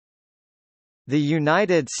The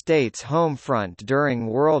United States homefront during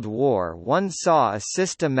World War I saw a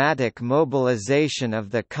systematic mobilization of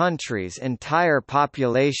the country's entire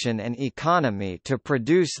population and economy to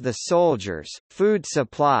produce the soldiers, food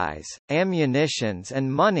supplies, ammunitions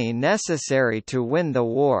and money necessary to win the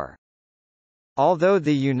war. Although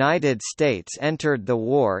the United States entered the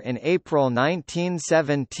war in April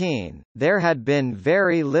 1917, there had been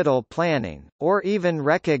very little planning, or even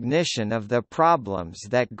recognition of the problems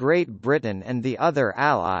that Great Britain and the other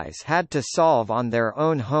Allies had to solve on their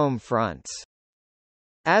own home fronts.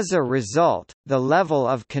 As a result, the level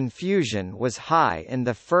of confusion was high in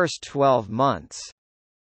the first 12 months.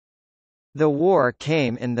 The war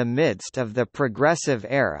came in the midst of the Progressive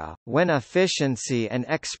Era, when efficiency and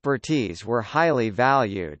expertise were highly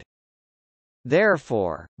valued.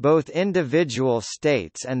 Therefore, both individual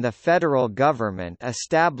states and the federal government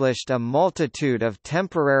established a multitude of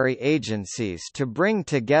temporary agencies to bring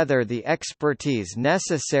together the expertise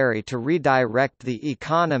necessary to redirect the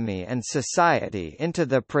economy and society into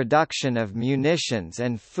the production of munitions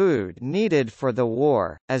and food needed for the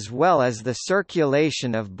war, as well as the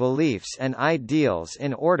circulation of beliefs and ideals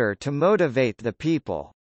in order to motivate the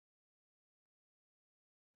people.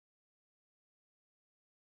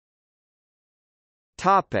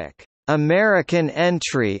 American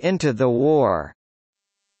entry into the war.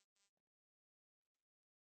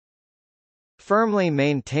 Firmly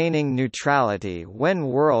maintaining neutrality when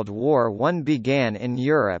World War I began in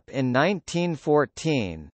Europe in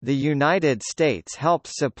 1914, the United States helped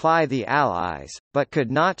supply the Allies, but could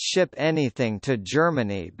not ship anything to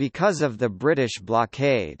Germany because of the British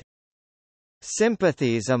blockade.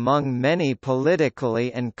 Sympathies among many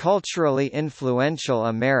politically and culturally influential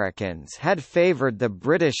Americans had favored the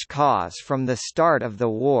British cause from the start of the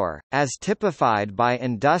war, as typified by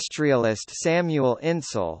industrialist Samuel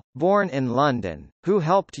Insull, born in London, who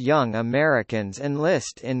helped young Americans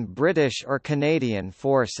enlist in British or Canadian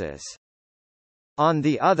forces. On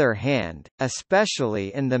the other hand,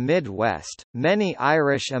 especially in the Midwest, many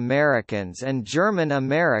Irish Americans and German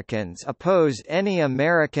Americans opposed any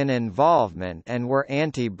American involvement and were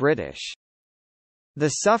anti-British. The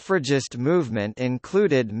suffragist movement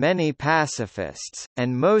included many pacifists,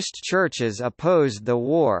 and most churches opposed the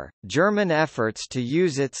war. German efforts to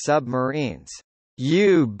use its submarines,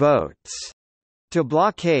 U-boats, to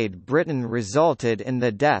blockade Britain resulted in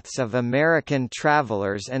the deaths of American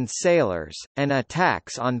travelers and sailors, and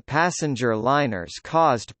attacks on passenger liners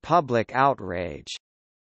caused public outrage.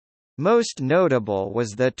 Most notable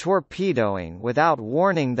was the torpedoing without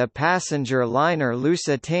warning the passenger liner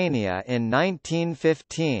Lusitania in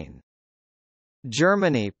 1915.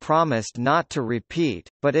 Germany promised not to repeat,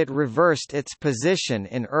 but it reversed its position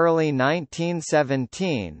in early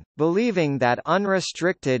 1917, believing that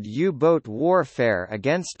unrestricted U-boat warfare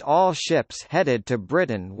against all ships headed to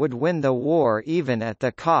Britain would win the war even at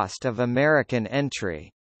the cost of American entry.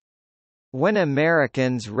 When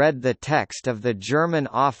Americans read the text of the German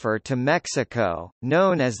offer to Mexico,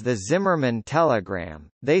 known as the Zimmermann Telegram,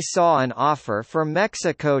 they saw an offer for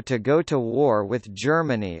Mexico to go to war with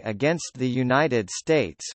Germany against the United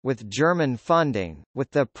States, with German funding, with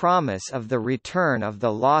the promise of the return of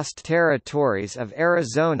the lost territories of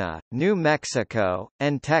Arizona, New Mexico,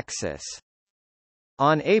 and Texas.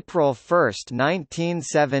 On April 1,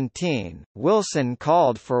 1917, Wilson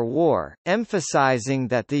called for war, emphasizing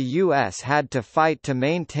that the U.S. had to fight to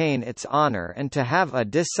maintain its honor and to have a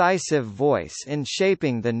decisive voice in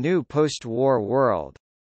shaping the new post-war world.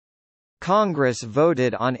 Congress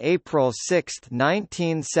voted on April 6,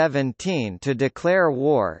 1917 to declare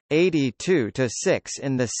war, 82-6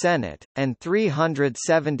 in the Senate, and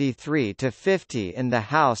 373-50 in the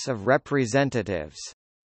House of Representatives.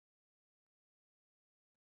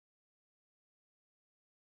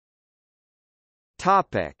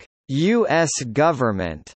 U.S.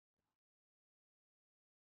 government.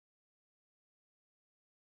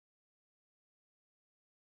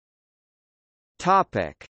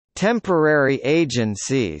 Temporary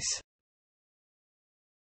agencies.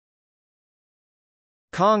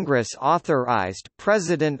 Congress authorized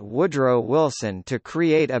President Woodrow Wilson to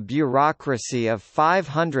create a bureaucracy of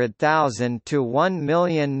 500,000 to 1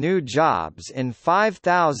 million new jobs in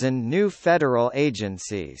 5,000 new federal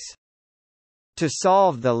agencies. To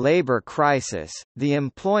solve the labor crisis, the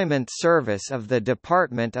Employment Service of the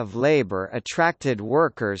Department of Labor attracted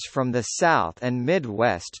workers from the South and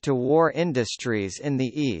Midwest to war industries in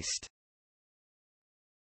the East.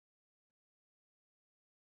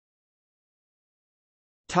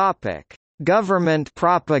 Government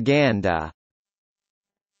propaganda.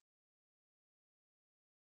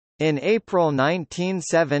 In April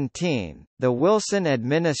 1917, the Wilson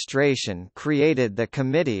administration created the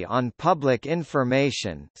Committee on Public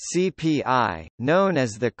Information (CPI), known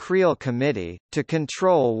as the Creel Committee, to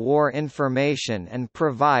control war information and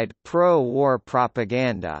provide pro-war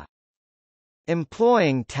propaganda.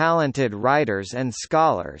 Employing talented writers and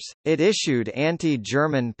scholars, it issued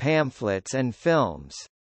anti-German pamphlets and films.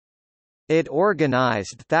 It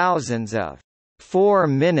organized thousands of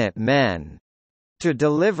 "4-minute men" to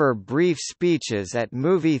deliver brief speeches at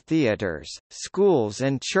movie theaters, schools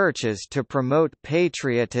and churches to promote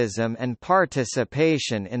patriotism and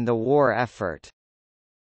participation in the war effort.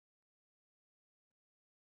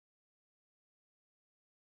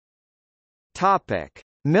 Topic: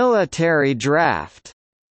 Military draft.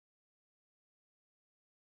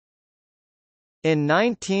 In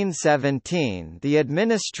 1917, the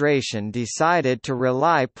administration decided to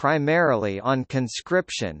rely primarily on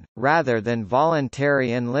conscription, rather than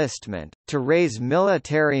voluntary enlistment, to raise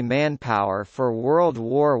military manpower for World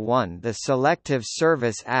War I. The Selective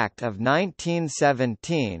Service Act of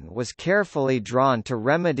 1917 was carefully drawn to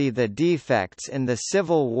remedy the defects in the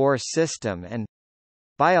Civil War system and,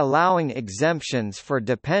 by allowing exemptions for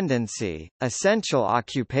dependency, essential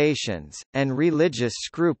occupations, and religious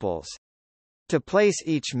scruples, to place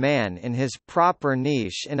each man in his proper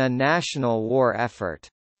niche in a national war effort.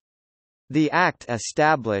 The Act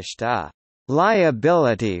established a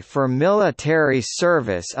liability for military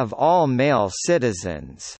service of all male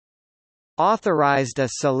citizens, authorized a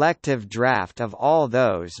selective draft of all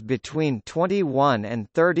those between 21 and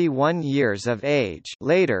 31 years of age,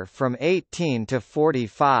 later from 18 to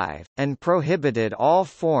 45, and prohibited all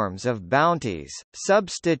forms of bounties,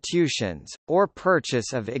 substitutions, or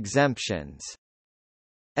purchase of exemptions.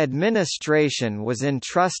 Administration was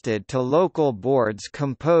entrusted to local boards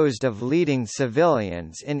composed of leading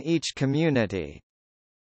civilians in each community.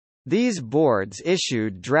 These boards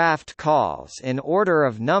issued draft calls in order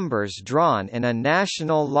of numbers drawn in a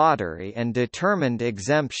national lottery and determined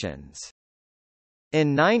exemptions.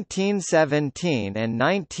 In 1917 and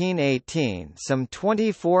 1918, some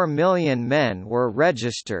 24 million men were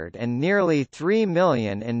registered and nearly 3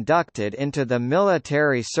 million inducted into the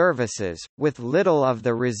military services, with little of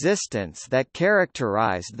the resistance that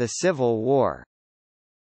characterized the Civil War.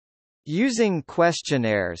 Using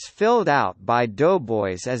questionnaires filled out by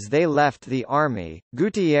doughboys as they left the army,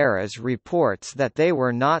 Gutierrez reports that they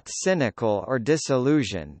were not cynical or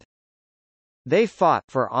disillusioned. They fought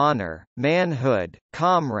for honor, manhood,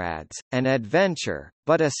 comrades, and adventure,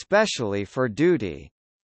 but especially for duty.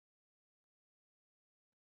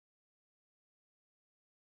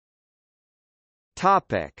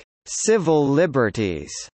 Topic: Civil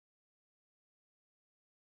liberties.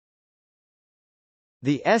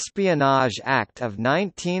 The Espionage Act of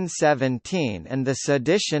 1917 and the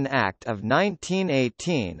Sedition Act of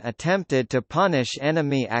 1918 attempted to punish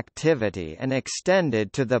enemy activity and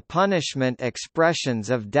extended to the punishment expressions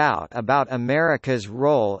of doubt about America's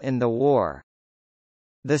role in the war.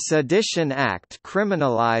 The Sedition Act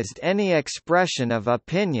criminalized any expression of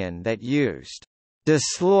opinion that used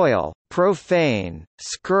disloyal, profane,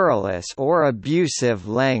 scurrilous or abusive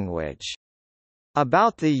language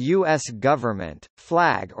about the U.S. government,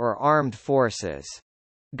 flag or armed forces.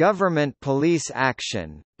 Government police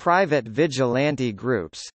action, private vigilante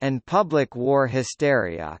groups, and public war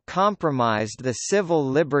hysteria compromised the civil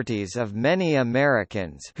liberties of many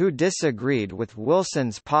Americans who disagreed with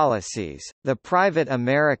Wilson's policies. The Private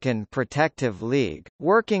American Protective League,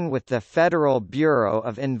 working with the Federal Bureau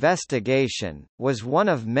of Investigation, was one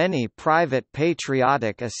of many private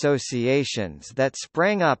patriotic associations that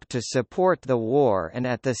sprang up to support the war and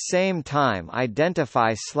at the same time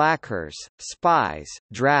identify slackers, spies,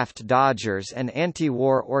 draft dodgers, and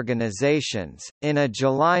anti-war organizations. In a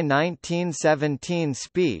July 1917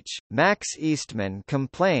 speech, Max Eastman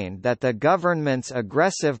complained that the government's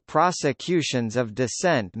aggressive prosecutions of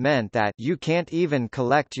dissent meant that you can't even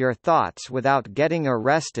collect your thoughts without getting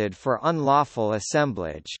arrested for unlawful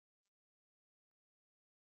assemblage.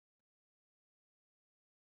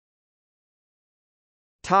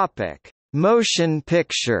 Topic: Motion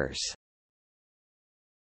pictures.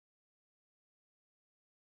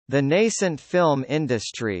 The nascent film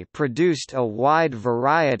industry produced a wide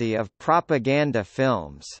variety of propaganda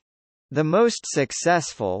films. The most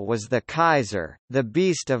successful was The Kaiser, The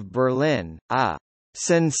Beast of Berlin, a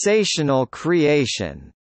sensational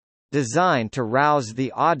creation designed to rouse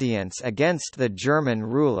the audience against the German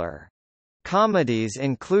ruler. Comedies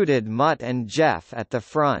included Mutt and Jeff at the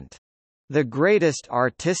Front. The greatest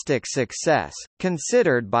artistic success,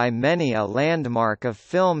 considered by many a landmark of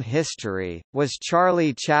film history, was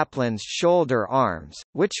Charlie Chaplin's Shoulder Arms,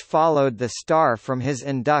 which followed the star from his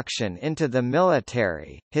induction into the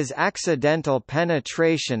military, his accidental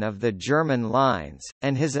penetration of the German lines,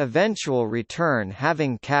 and his eventual return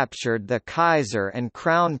having captured the Kaiser and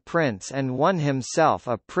Crown Prince and won himself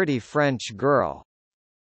a pretty French girl.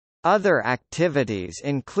 Other activities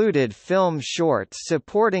included film shorts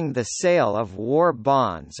supporting the sale of war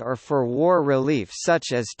bonds or for war relief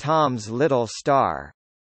such as Tom's Little Star.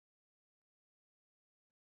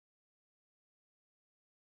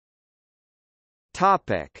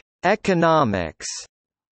 Economics.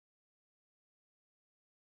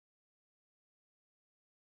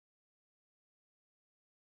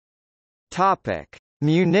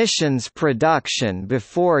 Munitions production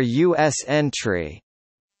before U.S. entry.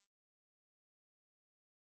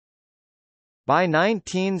 By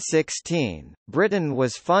 1916, Britain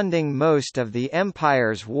was funding most of the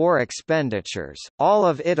Empire's war expenditures, all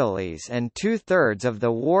of Italy's and two-thirds of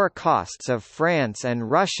the war costs of France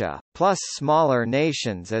and Russia, plus smaller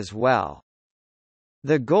nations as well.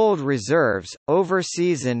 The gold reserves,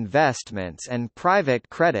 overseas investments and private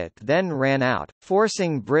credit then ran out,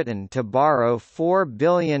 forcing Britain to borrow $4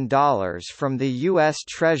 billion from the U.S.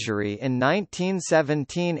 Treasury in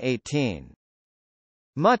 1917–18.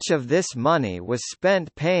 Much of this money was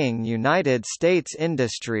spent paying United States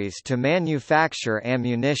industries to manufacture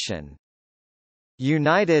ammunition.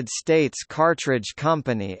 United States Cartridge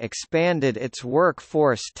Company expanded its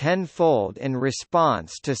workforce tenfold in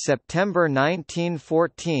response to September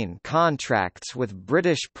 1914 contracts with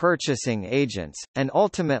British purchasing agents, and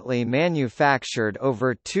ultimately manufactured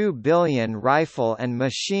over 2 billion rifle and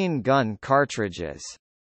machine gun cartridges.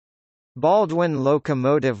 Baldwin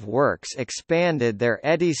Locomotive Works expanded their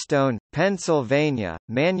Eddystone, Pennsylvania,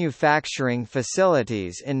 manufacturing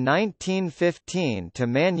facilities in 1915 to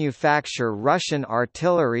manufacture Russian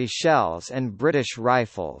artillery shells and British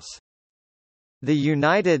rifles. The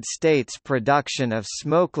United States production of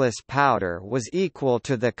smokeless powder was equal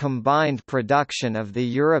to the combined production of the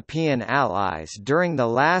European Allies during the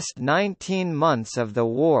last 19 months of the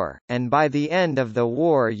war, and by the end of the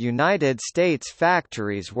war United States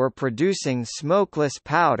factories were producing smokeless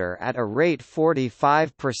powder at a rate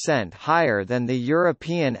 45% higher than the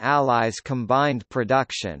European Allies' combined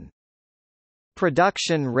production.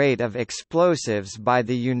 Production rate of explosives by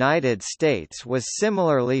the United States was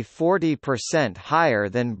similarly 40% higher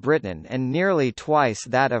than Britain and nearly twice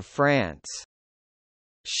that of France.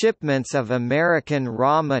 Shipments of American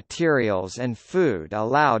raw materials and food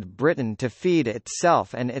allowed Britain to feed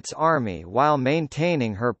itself and its army while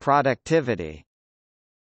maintaining her productivity.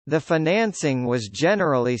 The financing was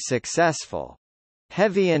generally successful.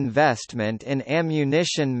 Heavy investment in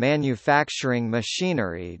ammunition manufacturing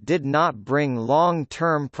machinery did not bring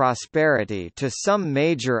long-term prosperity to some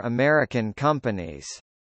major American companies.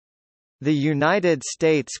 The United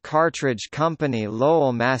States Cartridge Company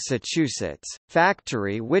Lowell, Massachusetts,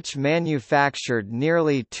 factory which manufactured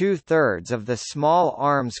nearly two-thirds of the small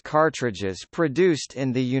arms cartridges produced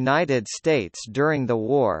in the United States during the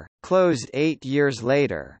war, closed 8 years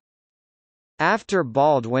later. After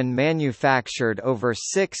Baldwin manufactured over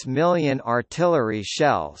 6 million artillery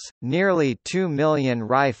shells, nearly 2 million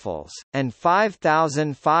rifles, and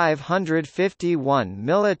 5,551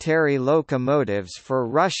 military locomotives for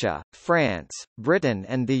Russia, France, Britain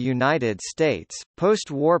and the United States,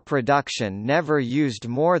 post-war production never used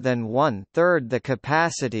more than one-third the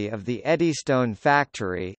capacity of the Eddystone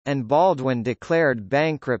factory, and Baldwin declared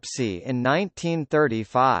bankruptcy in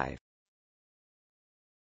 1935.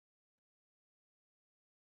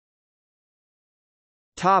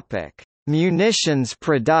 Munitions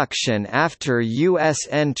production after U.S.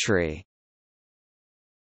 entry.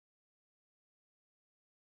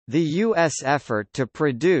 The U.S. effort to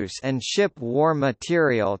produce and ship war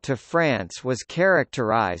material to France was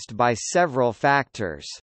characterized by several factors.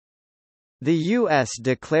 The U.S.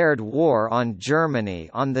 declared war on Germany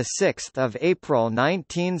on 6 April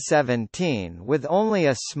 1917 with only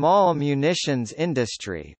a small munitions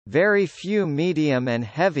industry, very few medium and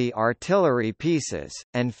heavy artillery pieces,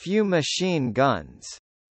 and few machine guns.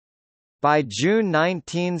 By June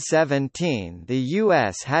 1917 the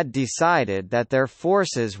U.S. had decided that their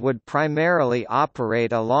forces would primarily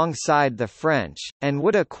operate alongside the French, and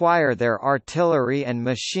would acquire their artillery and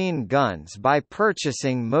machine guns by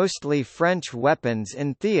purchasing mostly French weapons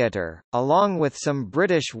in theatre, along with some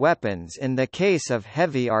British weapons in the case of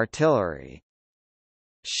heavy artillery.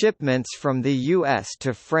 Shipments from the U.S.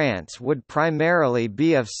 to France would primarily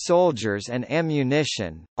be of soldiers and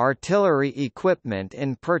ammunition. Artillery equipment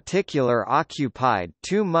in particular occupied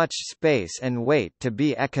too much space and weight to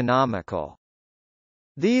be economical.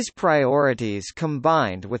 These priorities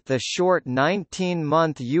combined with the short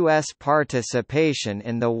 19-month U.S. participation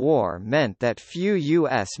in the war meant that few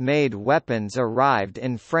U.S.-made weapons arrived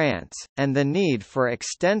in France, and the need for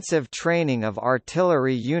extensive training of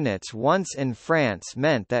artillery units once in France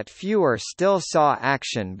meant that fewer still saw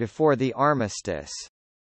action before the armistice.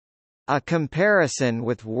 A comparison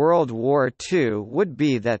with World War II would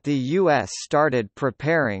be that the U.S. started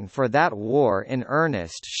preparing for that war in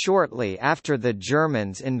earnest shortly after the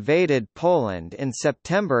Germans invaded Poland in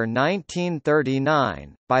September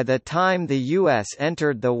 1939. By the time the U.S.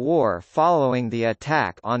 entered the war following the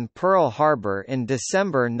attack on Pearl Harbor in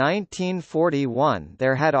December 1941,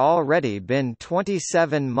 there had already been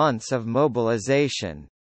 27 months of mobilization.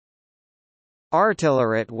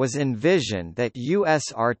 Artillery was envisioned that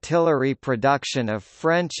U.S. artillery production of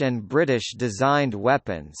French and British-designed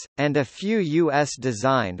weapons, and a few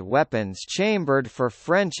U.S.-designed weapons chambered for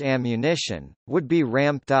French ammunition, would be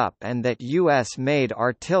ramped up and that U.S.-made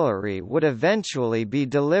artillery would eventually be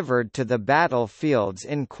delivered to the battlefields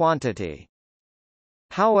in quantity.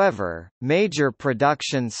 However, major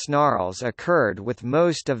production snarls occurred with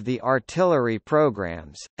most of the artillery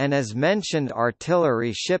programs, and as mentioned,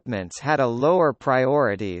 artillery shipments had a lower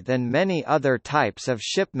priority than many other types of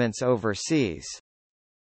shipments overseas.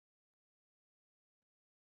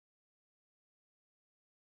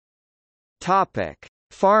 Topic: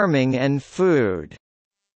 Farming and food.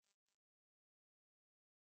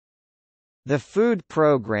 The food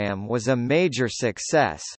program was a major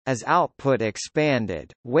success, as output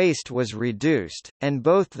expanded, waste was reduced, and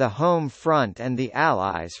both the home front and the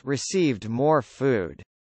Allies received more food.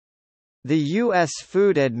 The U.S.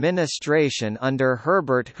 Food Administration under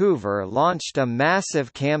Herbert Hoover launched a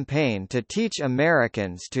massive campaign to teach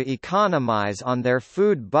Americans to economize on their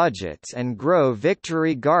food budgets and grow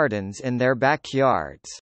victory gardens in their backyards.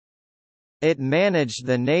 It managed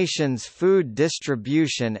the nation's food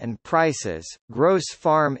distribution and prices. Gross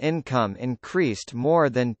farm income increased more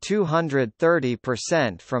than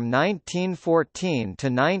 230% from 1914 to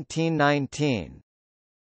 1919.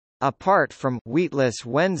 Apart from wheatless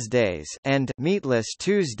Wednesdays and meatless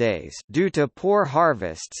Tuesdays due to poor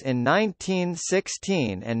harvests in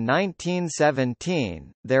 1916 and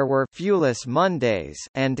 1917, there were fuelless Mondays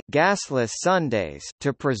and gasless Sundays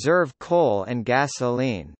to preserve coal and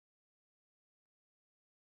gasoline.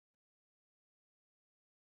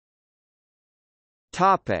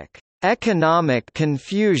 Topic: Economic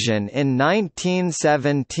confusion in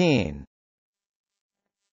 1917.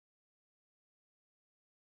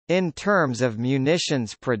 In terms of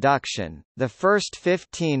munitions production, the first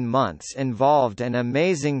 15 months involved an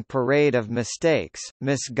amazing parade of mistakes,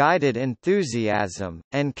 misguided enthusiasm,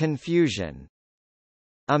 and confusion.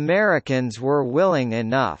 Americans were willing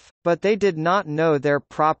enough, but they did not know their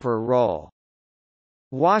proper role.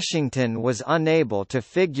 Washington was unable to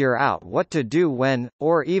figure out what to do when,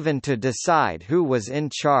 or even to decide who was in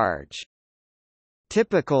charge.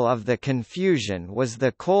 Typical of the confusion was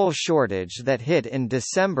the coal shortage that hit in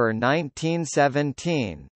December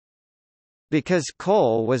 1917. Because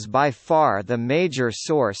coal was by far the major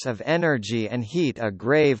source of energy and heat, a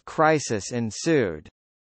grave crisis ensued.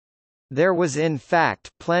 There was in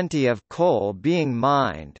fact plenty of coal being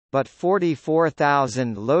mined, but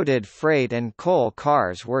 44,000 loaded freight and coal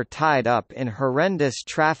cars were tied up in horrendous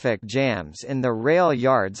traffic jams in the rail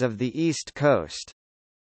yards of the East Coast.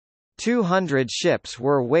 200 ships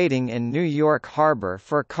were waiting in New York Harbor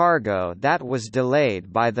for cargo that was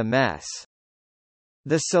delayed by the mess.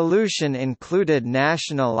 The solution included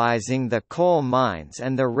nationalizing the coal mines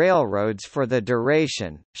and the railroads for the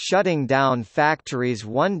duration, shutting down factories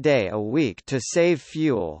 1 day a week to save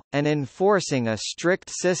fuel, and enforcing a strict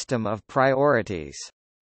system of priorities.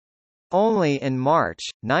 Only in March,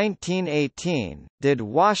 1918, did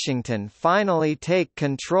Washington finally take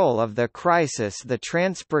control of the crisis. The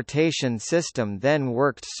transportation system then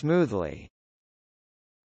worked smoothly.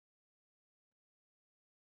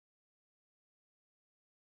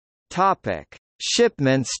 Topic: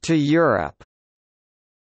 Shipments to Europe.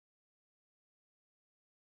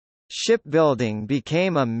 Shipbuilding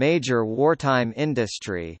became a major wartime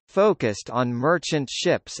industry, focused on merchant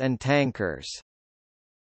ships and tankers.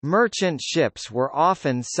 Merchant ships were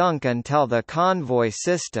often sunk until the convoy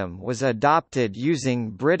system was adopted using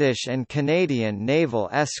British and Canadian naval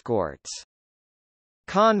escorts.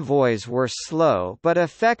 Convoys were slow but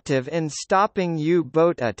effective in stopping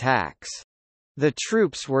U-boat attacks. The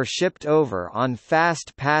troops were shipped over on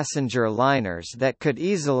fast passenger liners that could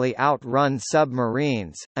easily outrun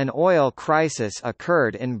submarines. An oil crisis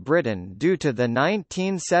occurred in Britain due to the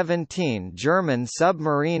 1917 German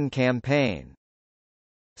submarine campaign.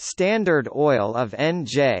 Standard Oil of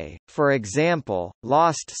NJ, for example,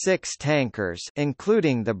 lost 6 tankers,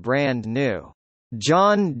 including the brand new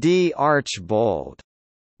John D. Archbold,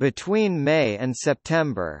 between May and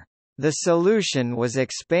September. The solution was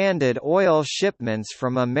expanded oil shipments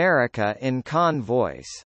from America in convoys.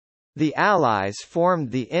 The Allies formed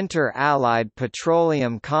the Inter-Allied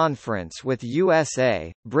Petroleum Conference with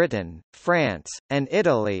USA, Britain, France, and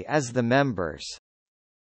Italy as the members.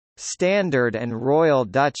 Standard and Royal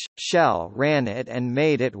Dutch Shell ran it and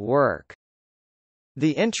made it work.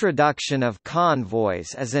 The introduction of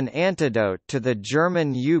convoys as an antidote to the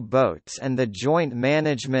German U-boats and the joint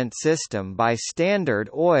management system by Standard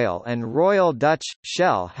Oil and Royal Dutch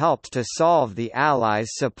Shell helped to solve the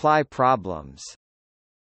Allies' supply problems.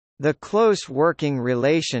 The close working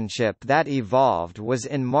relationship that evolved was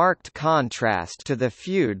in marked contrast to the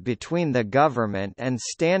feud between the government and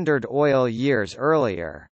Standard Oil years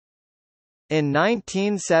earlier. In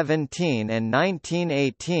 1917 and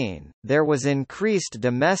 1918, there was increased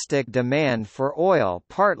domestic demand for oil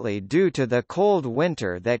partly due to the cold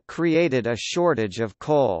winter that created a shortage of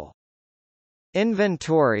coal.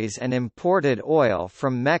 Inventories and imported oil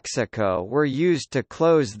from Mexico were used to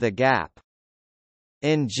close the gap.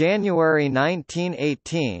 In January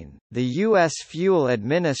 1918, the U.S. Fuel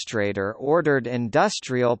Administrator ordered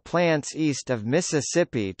industrial plants east of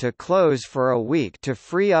Mississippi to close for a week to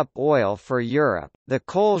free up oil for Europe. The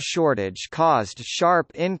coal shortage caused sharp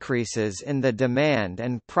increases in the demand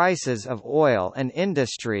and prices of oil, and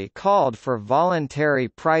industry called for voluntary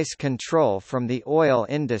price control from the oil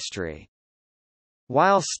industry.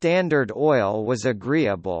 While Standard Oil was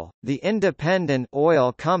agreeable, the independent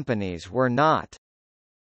oil companies were not.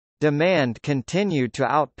 Demand continued to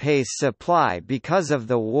outpace supply because of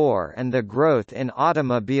the war and the growth in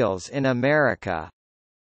automobiles in America.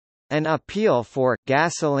 An appeal for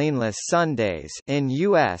gasolineless Sundays in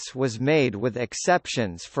U.S. was made with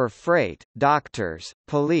exceptions for freight, doctors,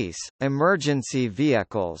 police, emergency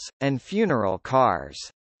vehicles, and funeral cars.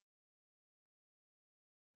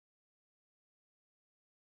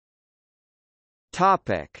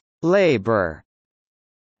 Labor.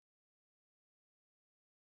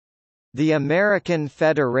 The American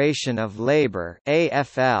Federation of Labor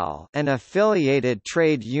 (AFL) and affiliated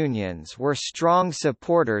trade unions were strong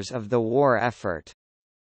supporters of the war effort.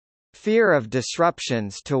 Fear of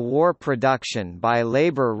disruptions to war production by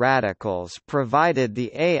labor radicals provided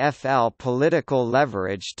the AFL political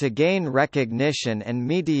leverage to gain recognition and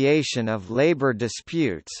mediation of labor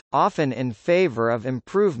disputes, often in favor of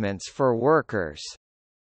improvements for workers.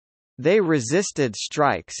 They resisted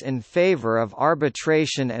strikes in favor of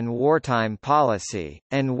arbitration and wartime policy,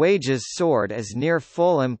 and wages soared as near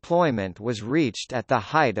full employment was reached at the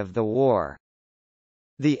height of the war.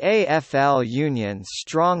 The AFL unions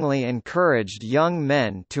strongly encouraged young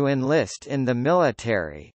men to enlist in the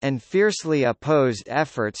military, and fiercely opposed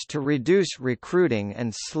efforts to reduce recruiting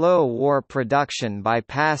and slow war production by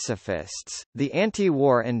pacifists, the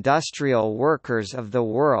Anti-War Industrial Workers of the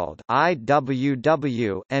World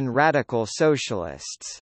 (IWW), and radical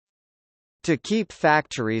socialists. To keep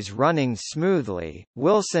factories running smoothly,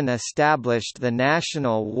 Wilson established the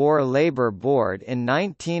National War Labor Board in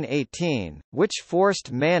 1918, which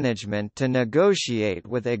forced management to negotiate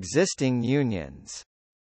with existing unions.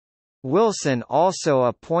 Wilson also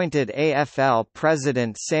appointed AFL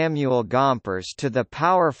President Samuel Gompers to the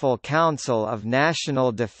powerful Council of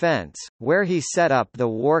National Defense, where he set up the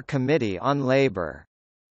War Committee on Labor.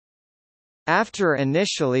 After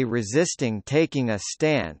initially resisting taking a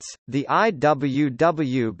stance, the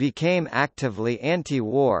IWW became actively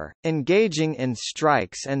anti-war, engaging in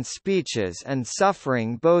strikes and speeches and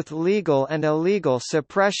suffering both legal and illegal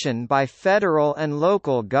suppression by federal and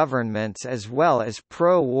local governments as well as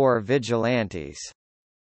pro-war vigilantes.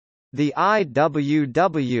 The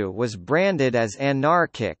IWW was branded as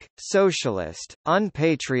anarchic, socialist,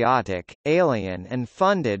 unpatriotic, alien and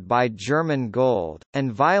funded by German gold,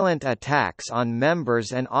 and violent attacks on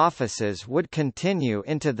members and offices would continue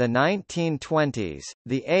into the 1920s.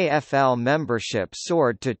 The AFL membership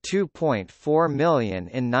soared to 2.4 million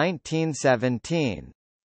in 1917.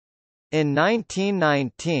 In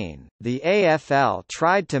 1919, the AFL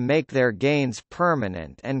tried to make their gains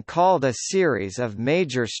permanent and called a series of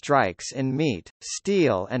major strikes in meat,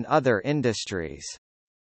 steel and other industries.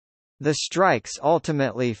 The strikes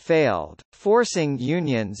ultimately failed, forcing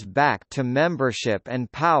unions back to membership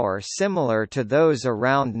and power similar to those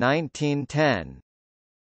around 1910.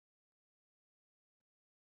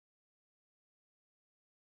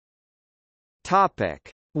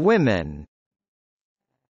 Topic: Women.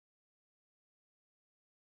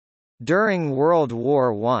 During World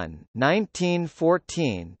War I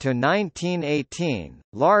 (1914 to 1918),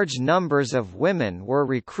 large numbers of women were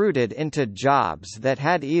recruited into jobs that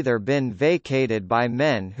had either been vacated by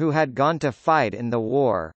men who had gone to fight in the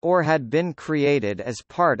war, or had been created as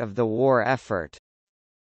part of the war effort.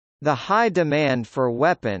 The high demand for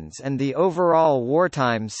weapons and the overall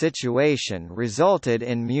wartime situation resulted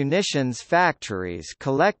in munitions factories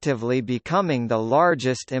collectively becoming the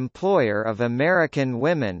largest employer of American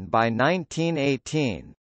women by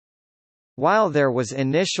 1918. While there was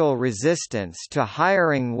initial resistance to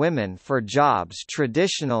hiring women for jobs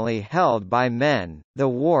traditionally held by men, the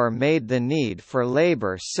war made the need for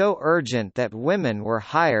labor so urgent that women were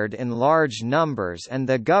hired in large numbers, and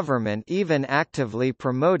the government even actively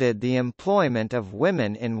promoted the employment of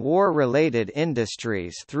women in war-related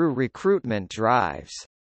industries through recruitment drives.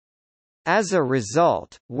 As a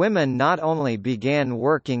result, women not only began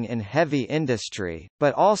working in heavy industry,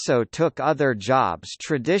 but also took other jobs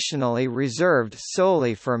traditionally reserved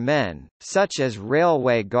solely for men, such as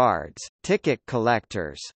railway guards, ticket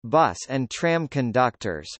collectors, bus and tram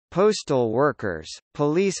conductors, postal workers,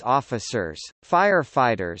 police officers,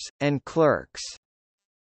 firefighters, and clerks.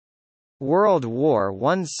 World War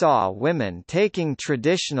I saw women taking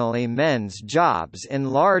traditionally men's jobs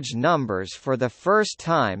in large numbers for the first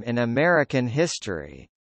time in American history.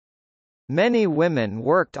 Many women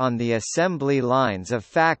worked on the assembly lines of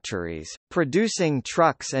factories, producing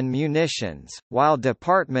trucks and munitions, while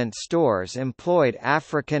department stores employed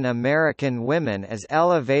African American women as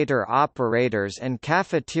elevator operators and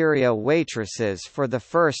cafeteria waitresses for the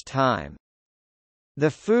first time. The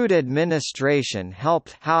Food Administration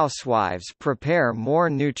helped housewives prepare more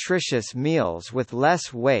nutritious meals with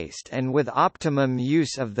less waste and with optimum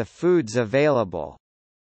use of the foods available.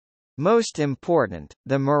 Most important,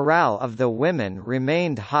 the morale of the women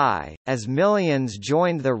remained high, as millions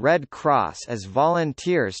joined the Red Cross as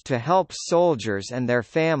volunteers to help soldiers and their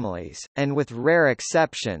families, and with rare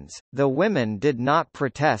exceptions, the women did not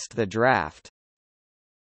protest the draft.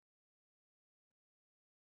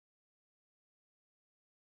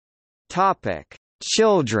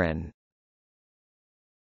 Children.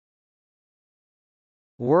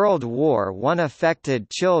 World War I affected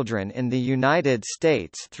children in the United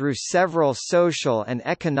States through several social and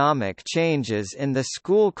economic changes in the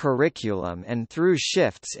school curriculum and through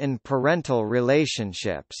shifts in parental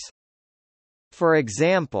relationships. For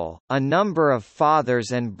example, a number of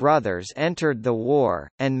fathers and brothers entered the war,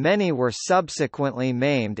 and many were subsequently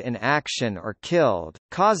maimed in action or killed,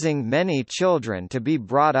 causing many children to be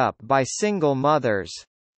brought up by single mothers.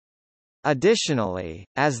 Additionally,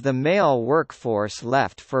 as the male workforce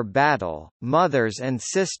left for battle, mothers and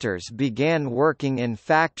sisters began working in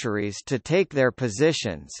factories to take their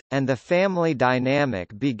positions, and the family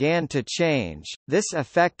dynamic began to change. This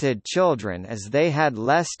affected children as they had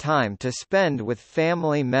less time to spend with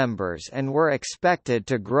family members and were expected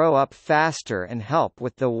to grow up faster and help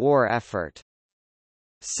with the war effort.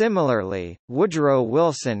 Similarly, Woodrow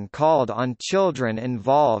Wilson called on children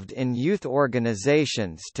involved in youth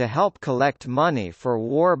organizations to help collect money for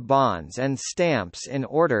war bonds and stamps in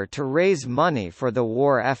order to raise money for the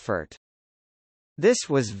war effort. This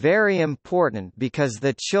was very important because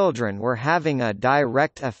the children were having a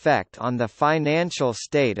direct effect on the financial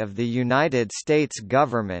state of the United States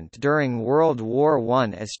government during World War I,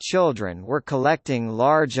 as children were collecting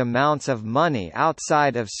large amounts of money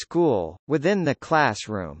outside of school. Within the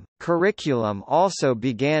classroom, curriculum also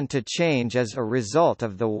began to change as a result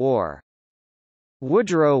of the war.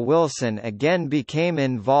 Woodrow Wilson again became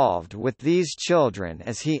involved with these children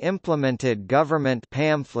as he implemented government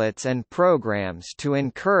pamphlets and programs to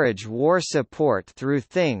encourage war support through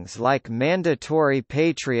things like mandatory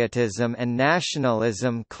patriotism and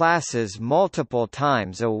nationalism classes multiple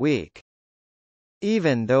times a week.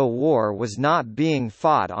 Even though war was not being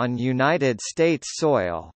fought on United States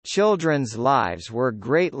soil, children's lives were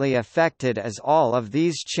greatly affected as all of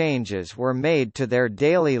these changes were made to their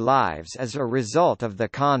daily lives as a result of the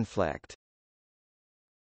conflict.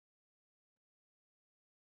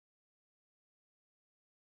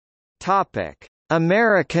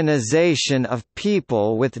 Americanization of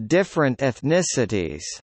people with different ethnicities.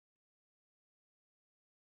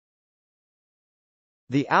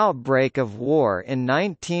 The outbreak of war in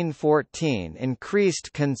 1914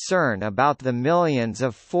 increased concern about the millions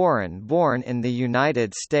of foreign-born in the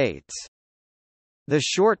United States. The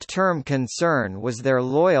short-term concern was their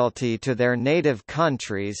loyalty to their native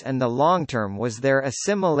countries, and the long-term was their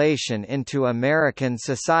assimilation into American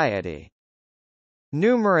society.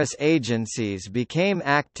 Numerous agencies became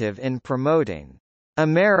active in promoting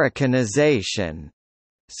Americanization,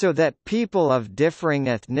 so that people of differing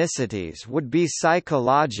ethnicities would be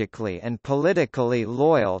psychologically and politically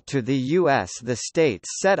loyal to the U.S. The states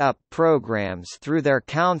set up programs through their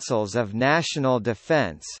councils of national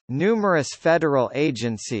defense. Numerous federal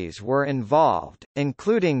agencies were involved,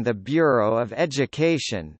 including the Bureau of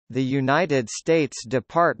Education, the United States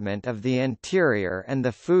Department of the Interior, and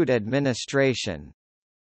the Food Administration.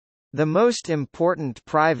 The most important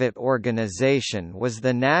private organization was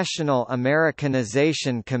the National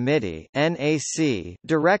Americanization Committee (NAC),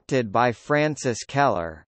 directed by Francis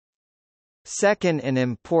Keller. Second in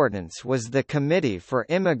importance was the Committee for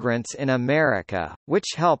Immigrants in America,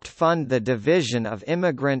 which helped fund the division of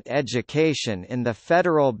immigrant education in the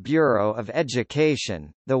Federal Bureau of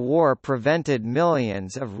Education. The war prevented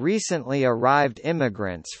millions of recently arrived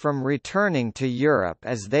immigrants from returning to Europe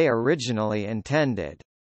as they originally intended.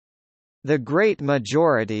 The great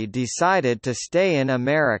majority decided to stay in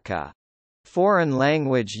America. Foreign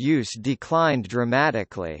language use declined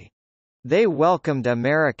dramatically. They welcomed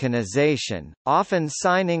Americanization, often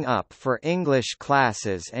signing up for English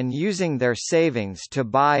classes and using their savings to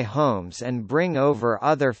buy homes and bring over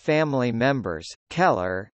other family members.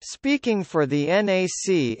 Keller, speaking for the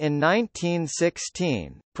NAC in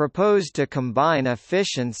 1916, proposed to combine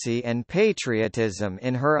efficiency and patriotism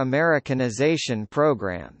in her Americanization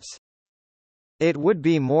programs. It would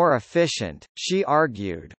be more efficient, she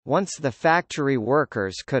argued, once the factory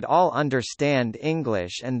workers could all understand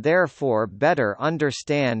English and therefore better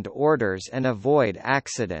understand orders and avoid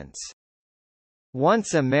accidents.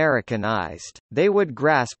 Once Americanized, they would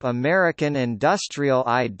grasp American industrial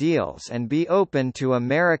ideals and be open to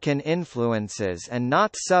American influences and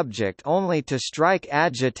not subject only to strike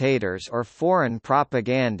agitators or foreign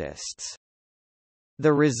propagandists.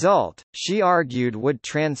 The result, she argued, would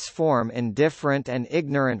transform indifferent and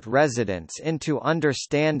ignorant residents into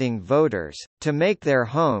understanding voters, to make their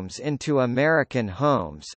homes into American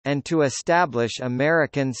homes, and to establish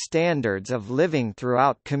American standards of living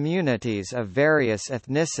throughout communities of various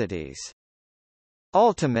ethnicities.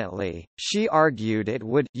 Ultimately, she argued it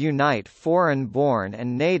would unite foreign-born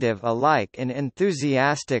and native alike in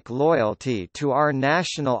enthusiastic loyalty to our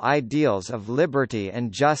national ideals of liberty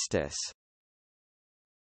and justice.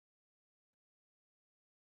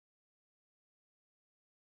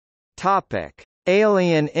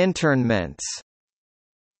 Alien internments.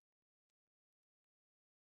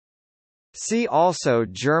 See also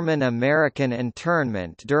German-American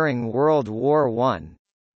internment during World War I.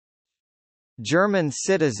 German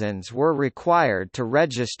citizens were required to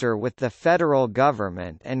register with the federal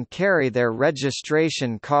government and carry their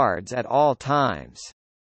registration cards at all times.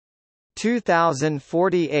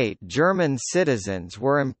 2,048 German citizens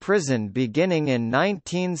were imprisoned beginning in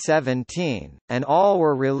 1917, and all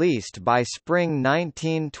were released by spring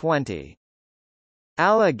 1920.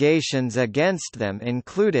 Allegations against them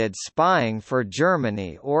included spying for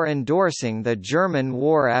Germany or endorsing the German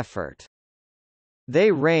war effort. They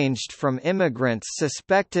ranged from immigrants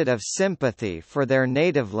suspected of sympathy for their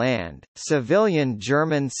native land, civilian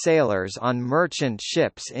German sailors on merchant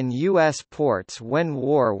ships in U.S. ports when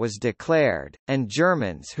war was declared, and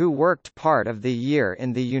Germans who worked part of the year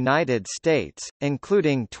in the United States,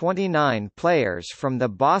 including 29 players from the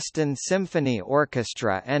Boston Symphony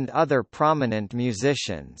Orchestra and other prominent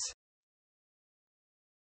musicians.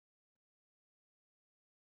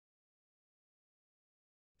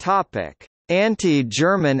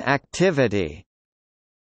 Anti-German activity.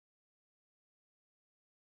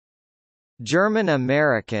 German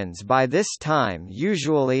Americans by this time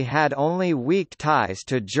usually had only weak ties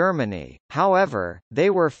to Germany, however, they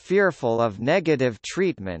were fearful of negative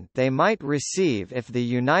treatment they might receive if the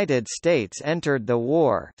United States entered the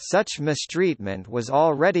war. Such mistreatment was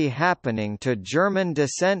already happening to German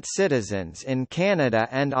descent citizens in Canada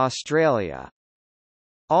and Australia.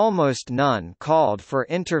 Almost none called for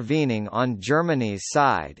intervening on Germany's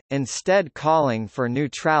side, instead calling for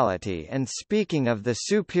neutrality and speaking of the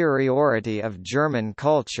superiority of German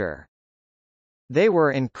culture. They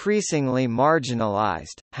were increasingly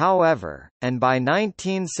marginalized, however, and by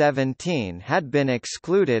 1917 had been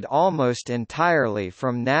excluded almost entirely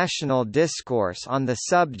from national discourse on the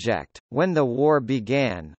subject. When the war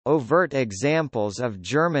began, overt examples of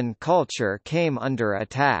German culture came under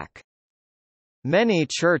attack. Many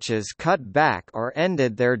churches cut back or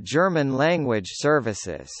ended their German-language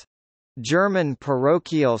services. German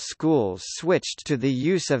parochial schools switched to the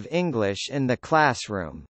use of English in the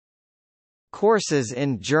classroom. Courses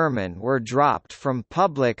in German were dropped from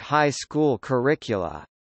public high school curricula.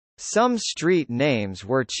 Some street names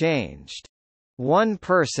were changed. One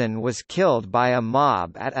person was killed by a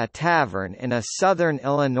mob at a tavern in a southern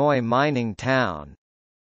Illinois mining town.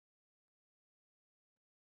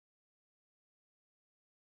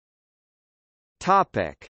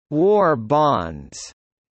 War bonds.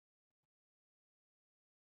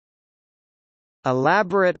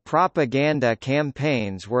 Elaborate propaganda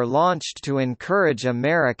campaigns were launched to encourage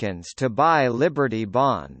Americans to buy Liberty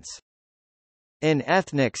bonds. In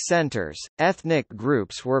ethnic centers, ethnic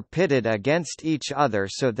groups were pitted against each other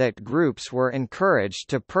so that groups were encouraged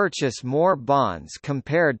to purchase more bonds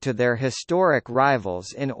compared to their historic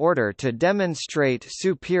rivals in order to demonstrate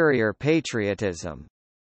superior patriotism.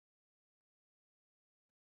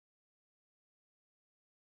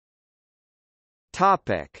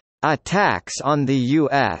 Attacks on the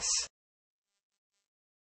U.S.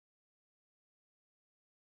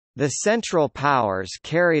 The Central Powers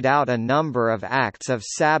carried out a number of acts of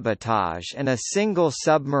sabotage and a single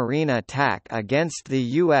submarine attack against the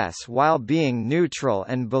U.S. while being neutral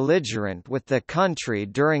and belligerent with the country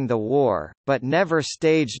during the war, but never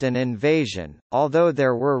staged an invasion, although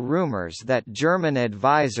there were rumors that German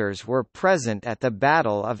advisors were present at the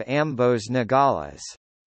Battle of Ambos Nogales.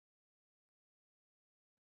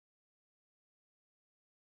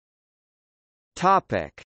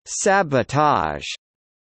 Sabotage.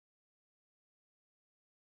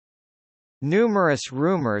 Numerous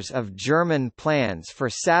rumors of German plans for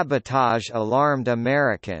sabotage alarmed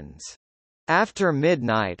Americans. After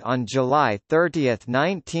midnight on July 30,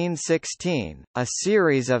 1916, a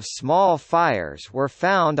series of small fires were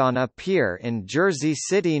found on a pier in Jersey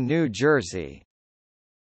City, New Jersey.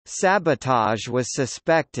 Sabotage was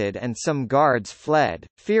suspected and some guards fled,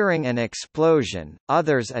 fearing an explosion.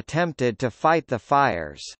 Others attempted to fight the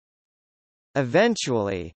fires.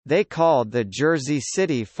 Eventually, they called the Jersey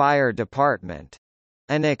City Fire Department.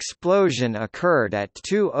 An explosion occurred at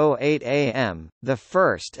 2:08 a.m., the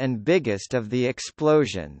first and biggest of the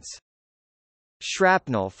explosions.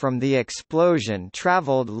 Shrapnel from the explosion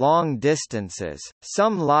traveled long distances,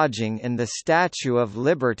 some lodging in the Statue of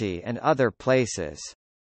Liberty and other places.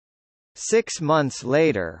 6 months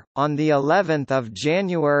later, on the 11th of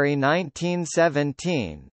January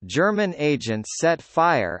 1917, German agents set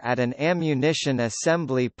fire at an ammunition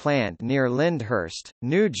assembly plant near Lyndhurst,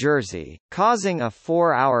 New Jersey, causing a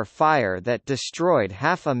 4-hour fire that destroyed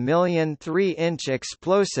 500,000 3-inch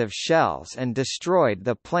explosive shells and destroyed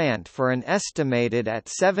the plant for an estimated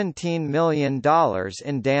at $17 million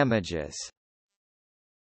in damages.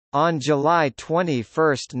 On July 21,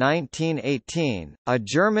 1918, a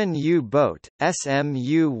German U-boat,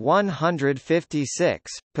 SMU-156,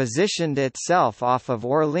 positioned itself off of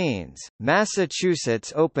Orleans,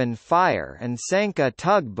 Massachusetts, opened fire and sank a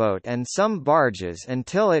tugboat and some barges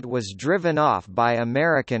until it was driven off by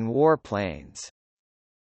American warplanes.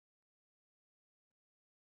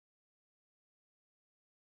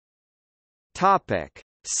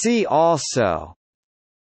 See also: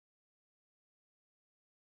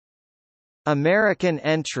 American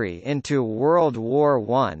entry into World War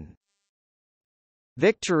I,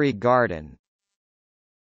 Victory Garden,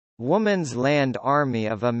 Woman's Land Army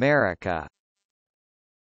of America.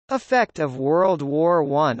 Effect of World War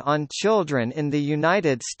I on children in the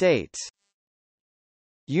United States.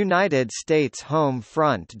 United States home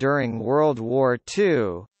front during World War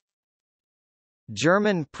II.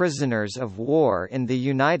 German prisoners of war in the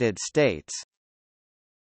United States.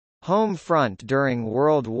 Home front during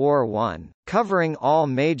World War I, covering all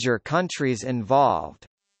major countries involved.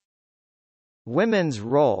 Women's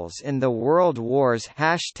roles in the World Wars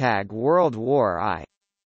 #World War I.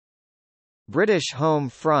 British home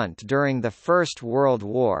front during the First World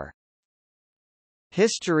War.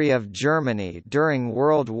 History of Germany during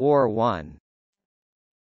World War I.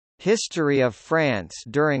 History of France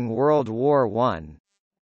during World War I.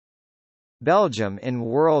 Belgium in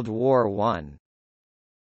World War I.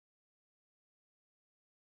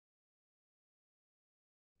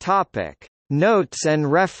 Topic: Notes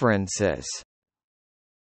and references.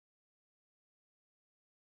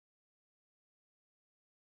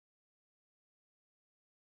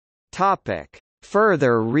 Topic: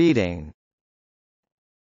 Further reading.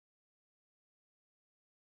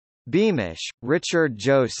 Beamish, Richard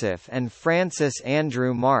Joseph and Francis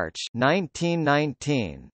Andrew March,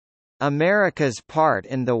 1919. America's Part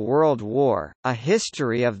in the World War, A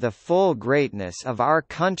History of the Full Greatness of Our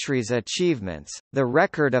Country's Achievements, the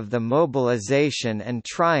Record of the Mobilization and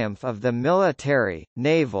Triumph of the Military,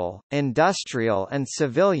 Naval, Industrial and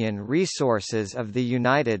Civilian Resources of the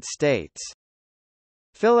United States.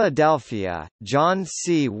 Philadelphia, John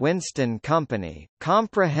C. Winston Company,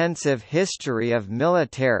 Comprehensive History of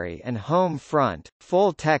Military and Home Front,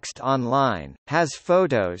 full text online, has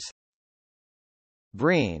photos.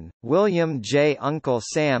 Breen, William J. Uncle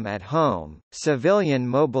Sam at Home, Civilian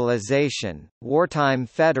Mobilization, Wartime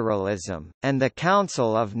Federalism, and the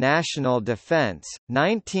Council of National Defense,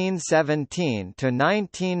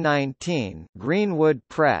 1917–1919 Greenwood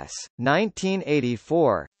Press,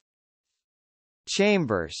 1984.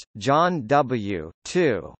 Chambers, John W.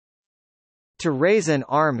 2. To Raise an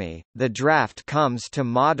Army, The Draft Comes to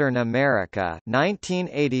Modern America,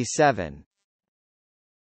 1987.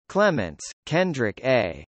 Clements, Kendrick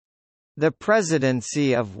A. The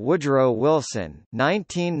Presidency of Woodrow Wilson,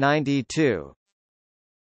 1992.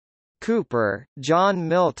 Cooper, John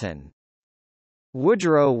Milton.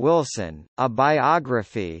 Woodrow Wilson, A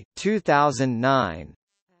Biography, 2009.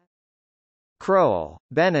 Crowell,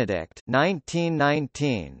 Benedict,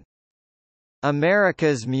 1919.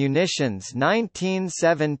 America's Munitions,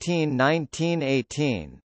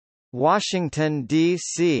 1917–1918. Washington,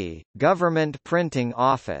 D.C., Government Printing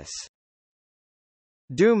Office.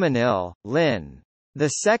 Dumanil, Lynn. The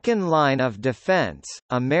Second Line of Defense,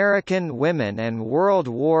 American Women and World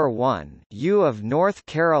War I, U of North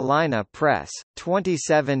Carolina Press,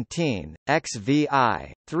 2017,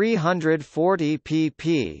 XVI, 340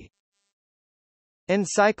 pp.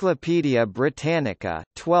 Encyclopædia Britannica,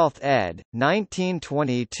 12th ed.,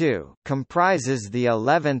 1922, comprises the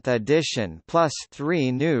 11th edition plus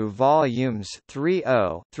 3 new volumes 30,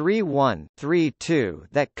 31, 32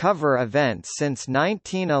 that cover events since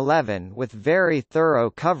 1911 with very thorough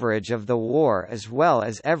coverage of the war as well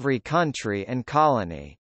as every country and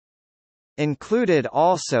colony. Included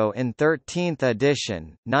also in 13th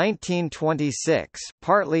edition, 1926,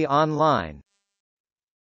 partly online.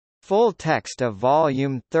 Full text of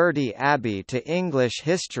Volume 30 Abbey to English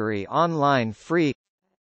History online free.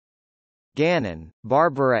 Gannon,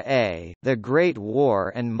 Barbara A. The Great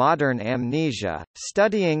War and Modern Amnesia,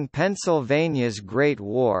 Studying Pennsylvania's Great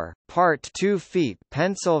War, Part 2 Feet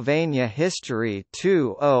Pennsylvania History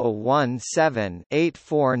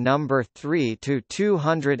 2017-84 No.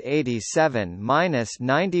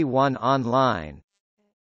 3–287–91 online.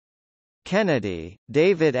 Kennedy,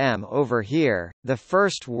 David M. Over Here, The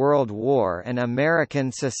First World War and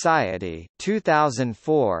American Society,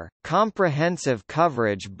 2004, comprehensive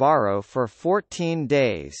coverage borrow for 14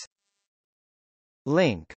 days.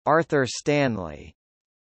 Link, Arthur Stanley.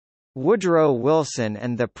 Woodrow Wilson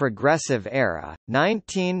and the Progressive Era,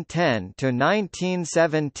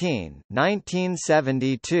 1910–1917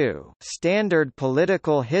 1972, Standard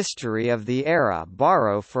Political History of the Era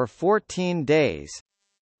borrow for 14 days.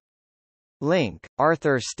 Link,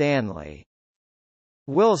 Arthur Stanley.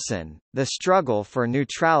 Wilson, The Struggle for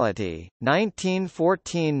Neutrality,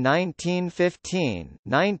 1914–1915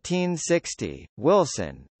 1960,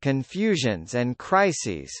 Wilson, Confusions and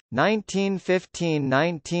Crises,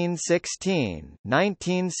 1915–1916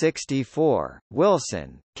 1964,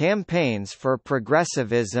 Wilson, Campaigns for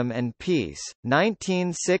Progressivism and Peace,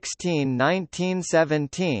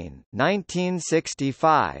 1916–1917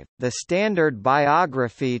 1965, The Standard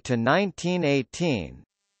Biography to 1918.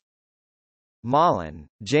 Mullen,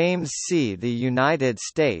 James C. The United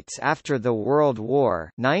States After the World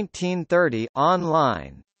War 1930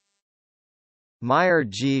 online. Meyer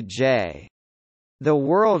G. J. The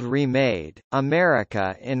World Remade,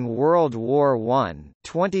 America in World War I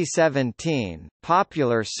 2017,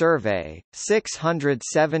 Popular Survey,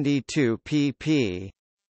 672 pp.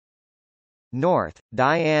 North,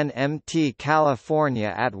 Diane M. T.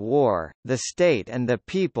 California at War, The State and the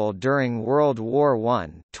People During World War I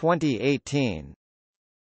 2018.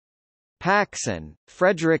 Paxson,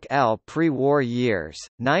 Frederick L. Pre-War Years,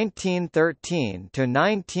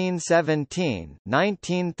 1913–1917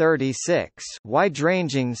 1936,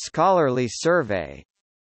 Wide-ranging scholarly survey.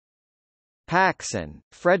 Paxson,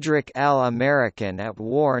 Frederick L. American at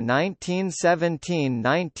War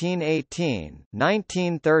 1917–1918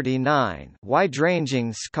 1939,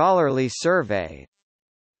 Wide-ranging scholarly survey.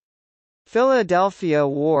 Philadelphia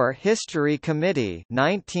War History Committee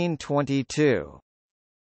 1922.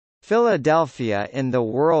 Philadelphia in the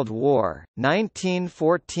World War,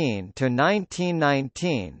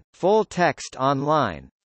 1914–1919, full text online.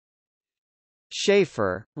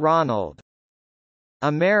 Schaefer, Ronald.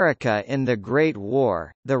 America in the Great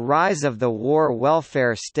War, The Rise of the War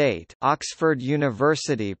Welfare State, Oxford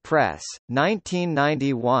University Press,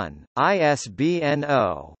 1991, ISBN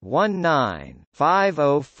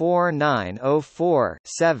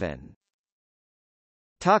 0-19-504904-7.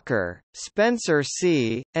 Tucker, Spencer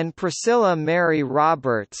C., and Priscilla Mary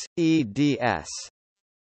Roberts, eds.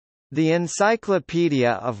 The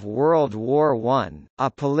Encyclopedia of World War I, A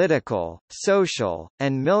Political, Social,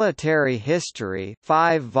 and Military History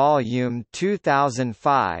 5-volume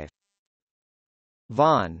 2005.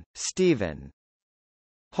 Vaughan, Stephen.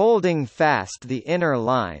 Holding Fast the Inner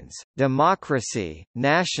Lines, Democracy,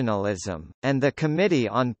 Nationalism, and the Committee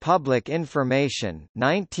on Public Information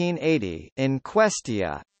 1980 in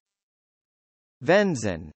Questia.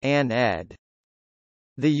 Venzen, Ann ed.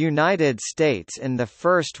 The United States in the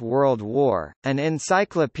First World War, An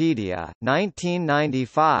Encyclopedia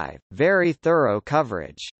 1995, very thorough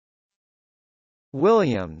coverage.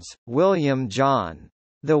 Williams, William John.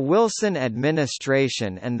 The Wilson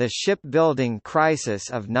Administration and the Shipbuilding Crisis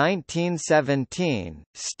of 1917,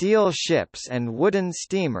 Steel Ships and Wooden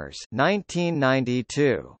Steamers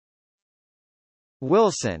 1992.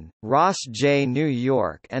 Wilson, Ross J. New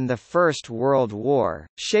York and the First World War,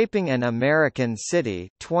 Shaping an American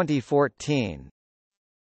City 2014.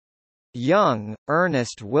 Young,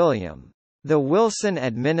 Ernest William. The Wilson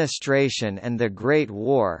Administration and the Great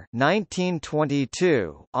War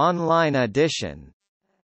 1922, online edition.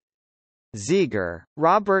 Ziegler,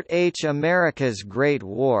 Robert H. America's Great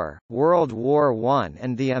War, World War I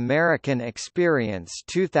and the American Experience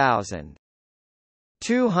 2000.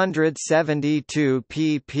 272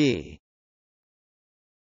 pp.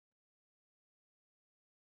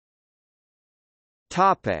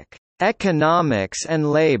 Topic: Economics and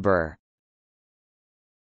labor.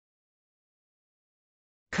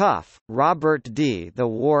 Cuff, Robert D. The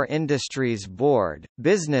War Industries Board,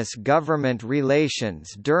 Business-Government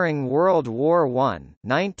Relations During World War I,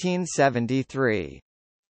 1973.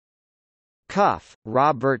 Cuff,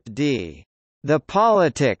 Robert D. The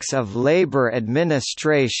Politics of Labor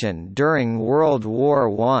Administration During World War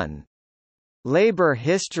I. Labor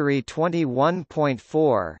History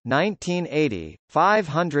 21.4 1980,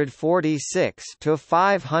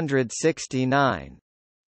 546–569.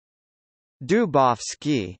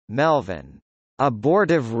 Dubofsky, Melvin.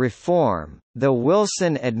 Abortive Reform, The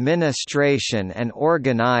Wilson Administration and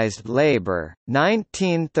Organized Labor,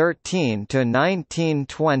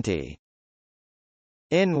 1913–1920.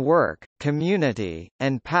 In Work, Community,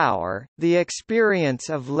 and Power, The Experience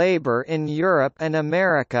of Labor in Europe and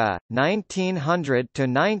America,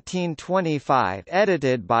 1900–1925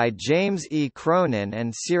 edited by James E. Cronin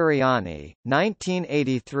and Siriani,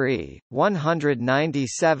 1983,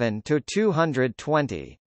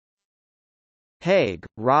 197–220. Haig,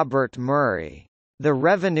 Robert Murray. The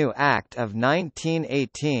Revenue Act of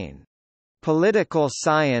 1918. Political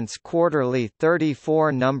Science Quarterly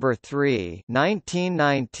 34 No. 3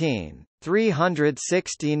 1919,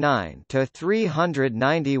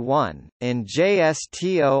 369–391, in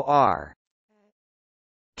JSTOR.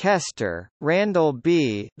 Kester, Randall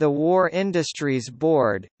B. The War Industries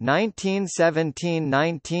Board,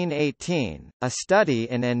 1917–1918, A Study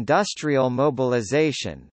in Industrial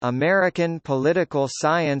Mobilization, American Political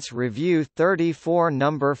Science Review 34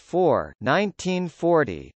 No. 4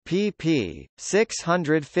 1940, pp.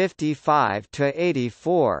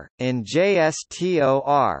 655–84, in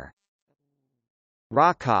JSTOR.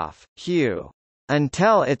 Rockoff, Hugh.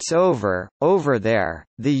 Until It's Over, Over There,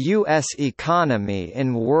 The U.S. Economy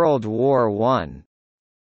in World War I.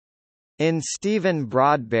 In Stephen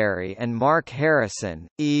Broadberry and Mark Harrison,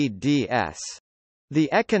 eds.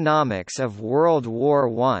 The Economics of World War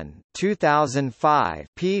I, 2005,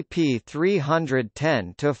 pp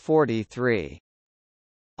 310–43.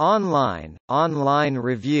 Online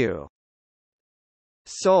review.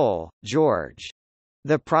 Soule, George.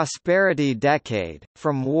 The Prosperity Decade,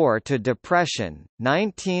 From War to Depression,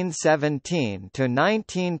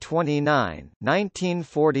 1917–1929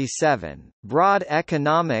 1947, Broad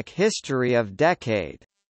Economic History of Decade.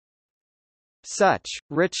 Such,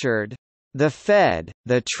 Richard. The Fed,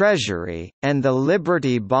 the Treasury, and the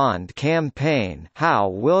Liberty Bond Campaign: How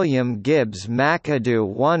William Gibbs McAdoo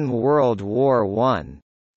Won World War I.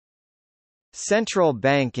 Central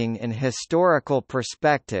Banking in Historical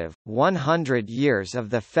Perspective, 100 Years of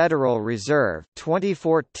the Federal Reserve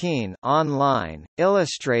 2014 online,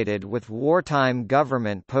 illustrated with wartime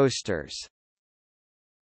government posters.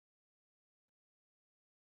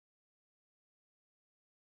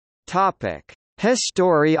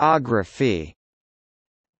 Historiography.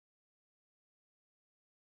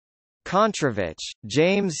 Kontrovich,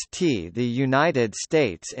 James T. The United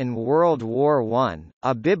States in World War I,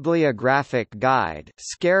 A Bibliographic Guide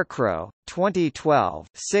Scarecrow, 2012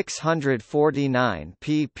 649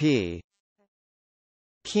 pp.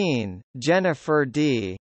 Keene, Jennifer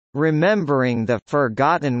D. Remembering the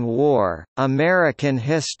Forgotten War, American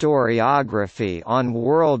Historiography on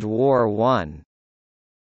World War I.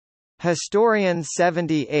 Historian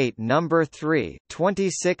 78 No. 3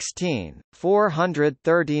 2016,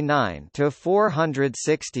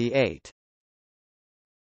 439–468.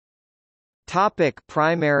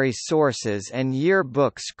 Primary sources and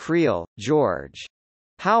yearbooks. Creel, George.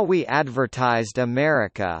 How We Advertised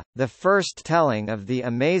America, The First Telling of the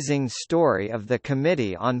Amazing Story of the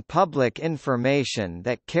Committee on Public Information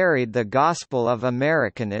that Carried the Gospel of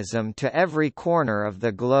Americanism to Every Corner of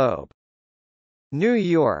the Globe. New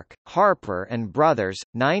York, Harper and Brothers,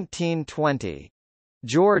 1920.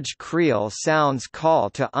 George Creel Sound's Call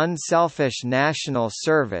to Unselfish National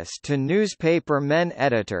Service to Newspaper Men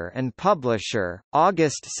Editor and Publisher,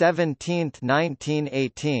 August 17,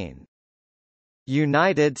 1918.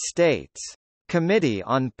 United States. Committee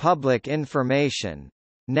on Public Information.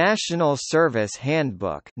 National Service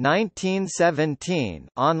Handbook 1917,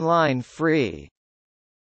 online free.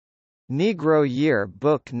 Negro Year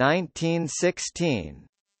Book 1916.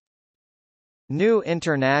 New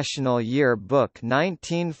International Year Book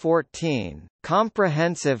 1914,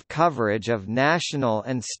 comprehensive coverage of national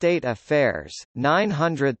and state affairs,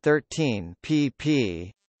 913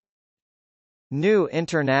 pp. New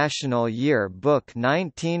International Year Book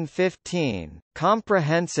 1915,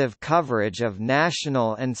 comprehensive coverage of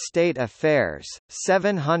national and state affairs,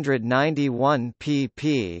 791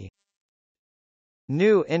 pp.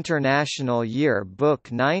 New International Year Book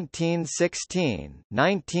 1916,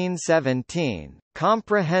 1917,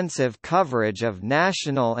 comprehensive coverage of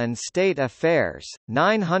national and state affairs,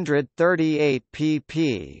 938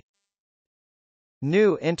 pp.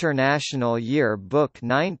 New International Year Book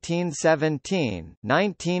 1917,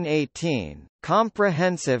 1918,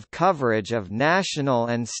 comprehensive coverage of national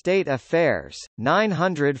and state affairs,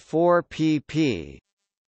 904 pp.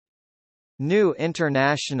 New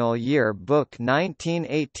International Year Book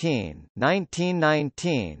 1918,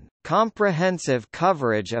 1919, comprehensive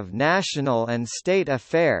coverage of national and state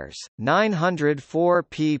affairs, 904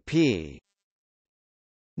 pp.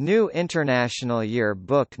 New International Year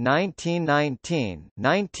Book 1919,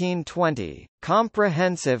 1920,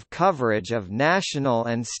 comprehensive coverage of national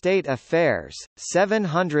and state affairs,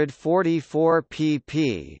 744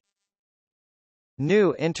 pp.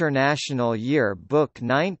 New International Year Book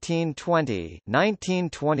 1920,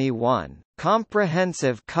 1921,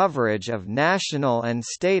 comprehensive coverage of national and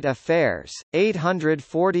state affairs,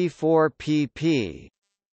 844 pp.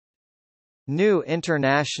 New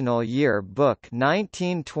International Year Book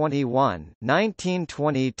 1921,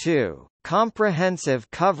 1922,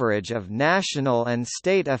 comprehensive coverage of national and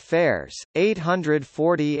state affairs,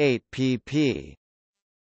 848 pp.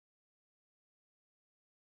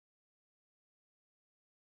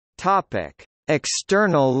 Topic: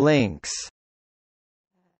 External links.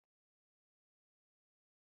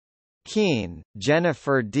 Keene,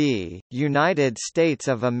 Jennifer D., United States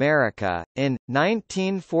of America, in,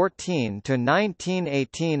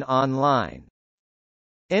 1914–1918 online.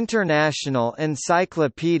 International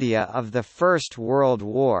Encyclopedia of the First World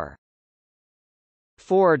War.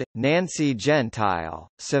 Ford, Nancy Gentile,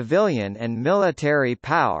 Civilian and Military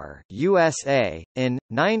Power USA, in,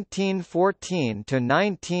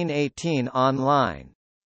 1914–1918 online.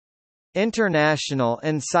 International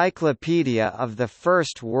Encyclopedia of the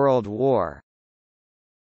First World War.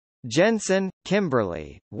 Jensen,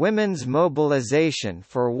 Kimberly, Women's Mobilization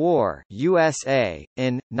for War USA,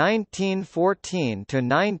 in,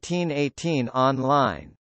 1914–1918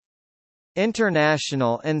 online.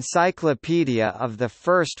 International Encyclopedia of the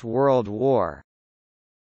First World War.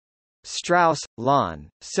 Strauss, Lon,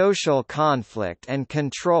 Social Conflict and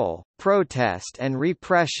Control, Protest and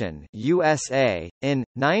Repression USA, in,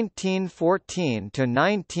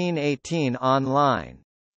 1914–1918 online.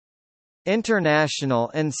 International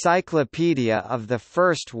Encyclopedia of the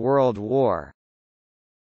First World War.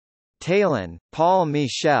 Talon, Paul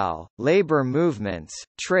Michel, Labor Movements,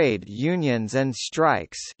 Trade Unions and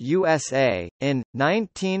Strikes USA, in,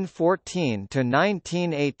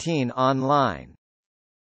 1914–1918 online.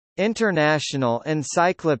 International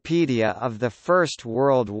Encyclopedia of the First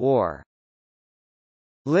World War.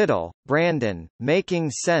 Little, Brandon, Making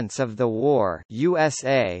Sense of the War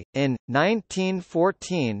USA, in,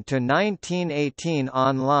 1914–1918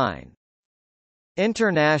 online.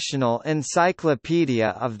 International Encyclopedia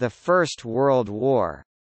of the First World War.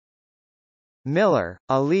 Miller,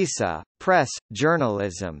 Elisa, Press,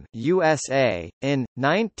 Journalism USA, in,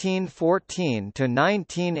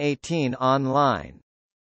 1914–1918 online.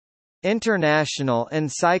 International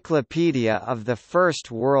Encyclopedia of the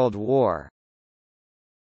First World War.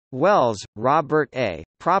 Wells, Robert A.,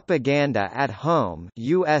 Propaganda at Home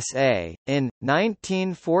USA, in,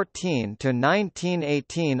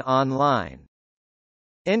 1914–1918 online.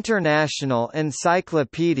 International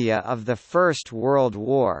Encyclopedia of the First World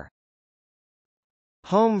War.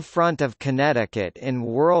 Home Front of Connecticut in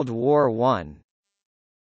World War I.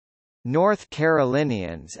 North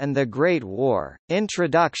Carolinians and the Great War,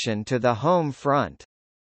 Introduction to the Home Front.